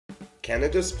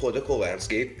Canada's political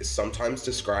landscape is sometimes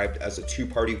described as a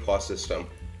two-party plus system,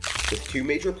 with two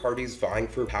major parties vying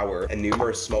for power and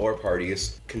numerous smaller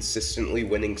parties consistently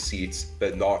winning seats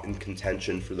but not in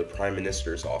contention for the Prime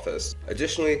Minister's office.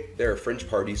 Additionally, there are fringe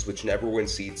parties which never win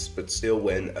seats but still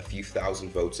win a few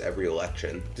thousand votes every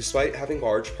election. Despite having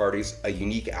large parties, a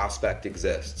unique aspect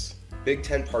exists. Big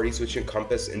Tent parties, which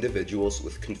encompass individuals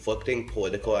with conflicting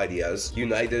political ideas,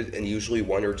 united in usually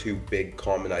one or two big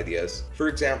common ideas. For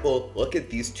example, look at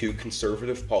these two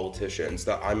conservative politicians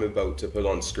that I'm about to put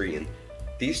on screen.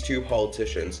 These two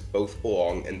politicians both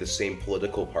belong in the same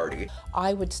political party.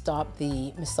 I would stop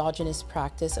the misogynist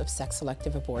practice of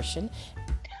sex-selective abortion.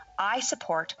 I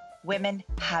support women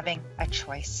having a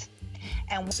choice.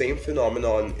 The same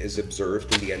phenomenon is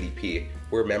observed in the NDP,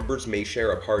 where members may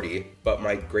share a party, but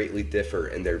might greatly differ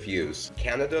in their views.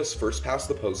 Canada's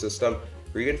first-past-the-post system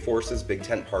reinforces Big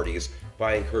Tent parties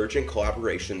by encouraging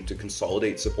collaboration to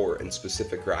consolidate support in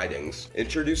specific ridings.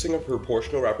 Introducing a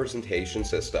proportional representation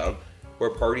system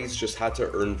where parties just had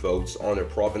to earn votes on a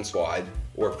province-wide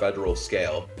or federal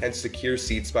scale and secure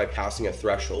seats by passing a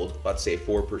threshold, let's say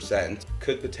 4%,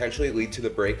 could potentially lead to the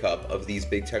breakup of these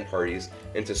Big Tent parties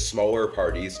into smaller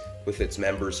parties with its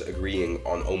members agreeing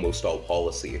on almost all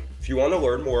policy. If you want to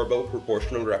learn more about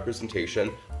proportional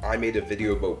representation, I made a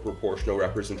video about proportional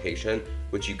representation,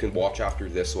 which you can watch after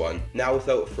this one. Now,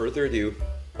 without further ado,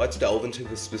 let's delve into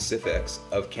the specifics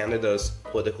of Canada's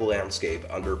political landscape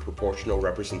under proportional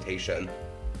representation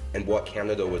and what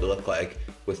Canada would look like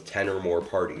with 10 or more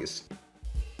parties.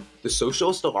 The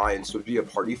Socialist Alliance would be a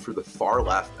party for the far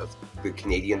left of the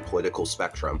Canadian political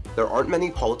spectrum. There aren't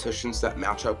many politicians that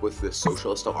match up with this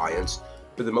Socialist Alliance,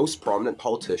 but the most prominent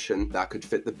politician that could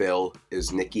fit the bill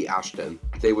is Nikki Ashton.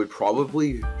 They would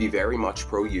probably be very much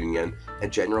pro-union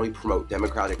and generally promote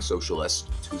democratic socialist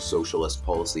to socialist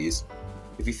policies.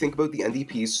 If you think about the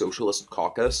NDP's Socialist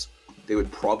Caucus, they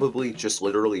would probably just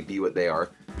literally be what they are,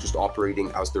 just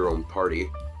operating as their own party.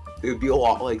 They would be a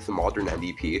lot like the modern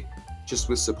NDP, just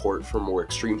with support for more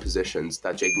extreme positions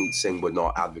that Jagmeet Singh would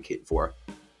not advocate for,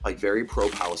 like very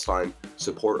pro-Palestine,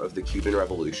 support of the Cuban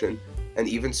Revolution, and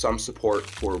even some support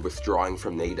for withdrawing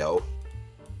from NATO.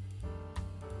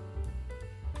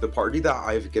 The party that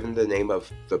I've given the name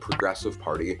of the Progressive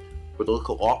Party would look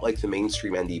a lot like the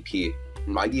mainstream NDP,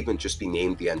 and might even just be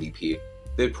named the NDP.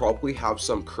 They'd probably have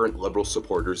some current Liberal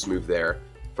supporters move there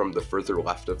from the further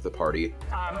left of the party.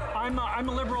 I'm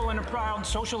a Liberal and a proud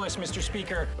socialist, Mr.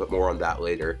 Speaker. But more on that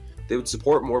later. They would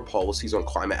support more policies on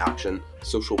climate action,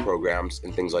 social programs,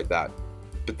 and things like that.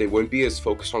 But they wouldn't be as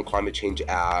focused on climate change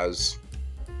as...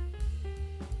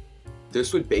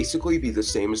 This would basically be the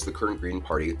same as the current Green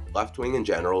Party, left-wing in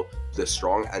general, with a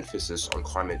strong emphasis on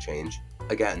climate change.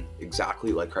 Again,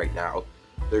 exactly like right now.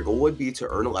 Their goal would be to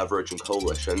earn leverage in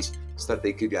coalitions so that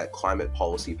they could get climate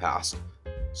policy passed.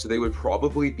 So they would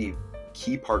probably be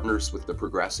key partners with the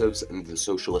Progressives and the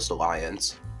Socialist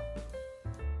Alliance.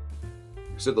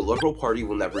 So the Liberal Party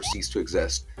will never cease to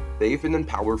exist. They've been in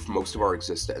power for most of our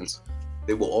existence.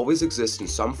 They will always exist in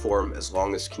some form as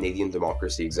long as Canadian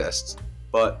democracy exists.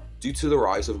 But due to the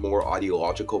rise of more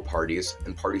ideological parties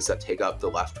and parties that take up the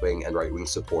left-wing and right-wing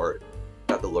support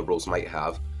that the Liberals might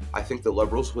have, I think the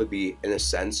Liberals would be, in a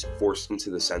sense, forced into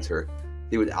the center.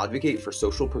 They would advocate for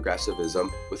social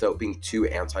progressivism without being too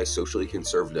anti-socially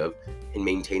conservative in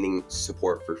maintaining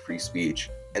support for free speech,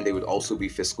 and they would also be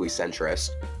fiscally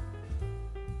centrist.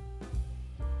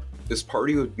 This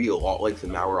party would be a lot like the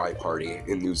Maori Party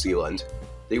in New Zealand.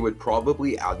 They would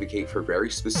probably advocate for very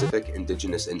specific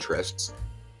Indigenous interests,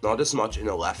 not as much in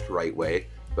a left-right way,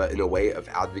 but in a way of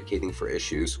advocating for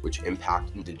issues which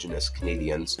impact Indigenous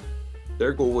Canadians.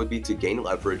 Their goal would be to gain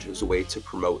leverage as a way to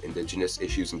promote Indigenous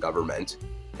issues in government,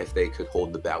 if they could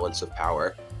hold the balance of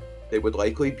power. They would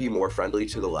likely be more friendly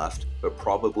to the left, but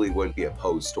probably wouldn't be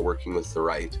opposed to working with the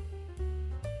right.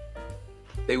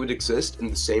 They would exist in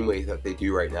the same way that they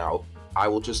do right now. I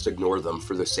will just ignore them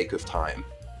for the sake of time.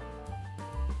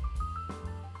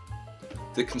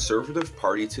 The Conservative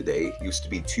Party today used to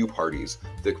be two parties,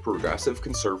 the Progressive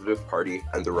Conservative Party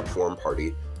and the Reform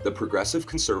Party. The Progressive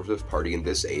Conservative Party in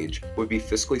this age would be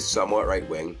fiscally somewhat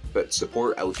right-wing, but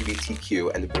support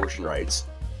LGBTQ and abortion rights.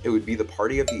 It would be the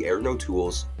party of the Erin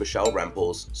O'Toole's, Michelle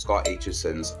Rempel's, Scott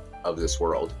Aitchison's of this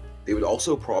world. They would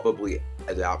also probably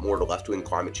adapt more to left-wing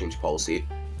climate change policy,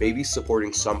 maybe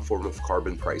supporting some form of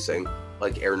carbon pricing,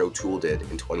 like Erin O'Toole did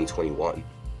in 2021.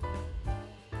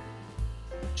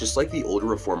 Just like the older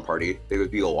Reform Party, they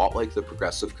would be a lot like the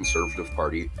Progressive Conservative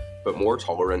Party, but more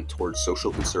tolerant towards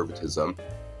social conservatism,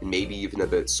 and maybe even a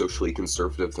bit socially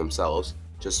conservative themselves,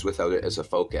 just without it as a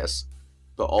focus,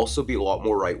 but also be a lot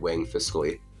more right-wing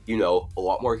fiscally. You know, a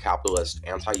lot more capitalist,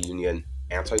 anti-union,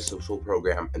 anti-social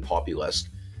program, and populist.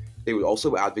 They would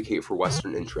also advocate for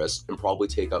Western interests and probably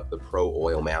take up the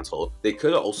pro-oil mantle. They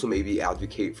could also maybe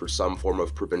advocate for some form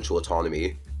of provincial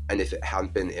autonomy, and if it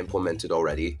hadn't been implemented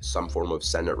already, some form of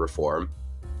Senate reform.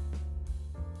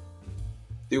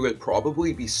 They would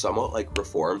probably be somewhat like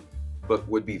Reform, but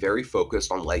would be very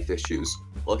focused on life issues.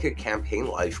 Look at Campaign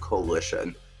Life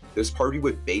Coalition. This party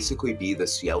would basically be the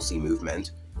CLC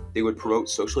movement. They would promote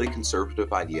socially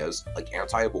conservative ideas like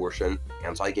anti-abortion,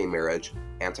 anti-gay marriage,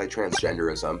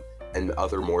 anti-transgenderism, and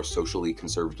other more socially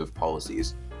conservative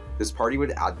policies. This party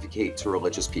would advocate to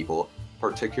religious people,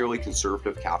 particularly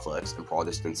conservative Catholics and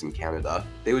Protestants in Canada.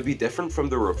 They would be different from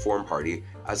the Reform Party,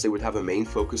 as they would have a main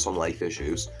focus on life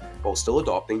issues, while still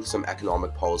adopting some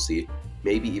economic policy,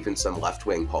 maybe even some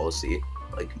left-wing policy,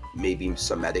 like maybe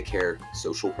some Medicare,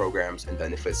 social programs, and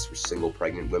benefits for single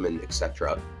pregnant women,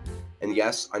 etc. And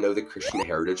yes, I know the Christian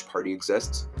Heritage Party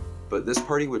exists, but this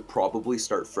party would probably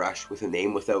start fresh with a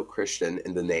name without Christian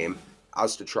in the name,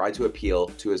 as to try to appeal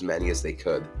to as many as they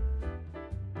could.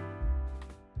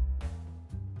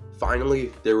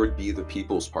 Finally, there would be the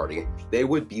People's Party. They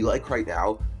would be like right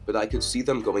now, but I could see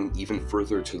them going even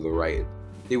further to the right.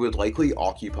 They would likely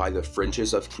occupy the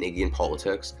fringes of Canadian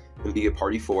politics and be a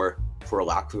party for a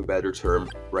lack of a better term,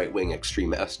 right-wing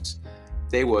extremists.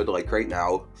 They would, like right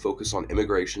now, focus on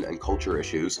immigration and culture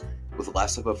issues, with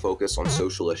less of a focus on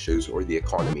social issues or the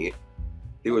economy.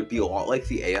 They would be a lot like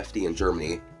the AfD in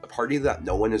Germany, a party that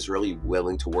no one is really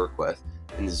willing to work with,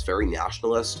 and is very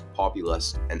nationalist,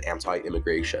 populist, and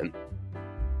anti-immigration.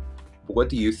 What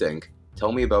do you think?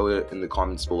 Tell me about it in the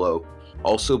comments below.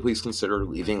 Also, please consider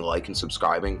leaving a like and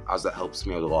subscribing, as that helps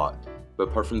me out a lot. But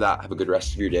apart from that, have a good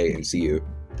rest of your day and see you.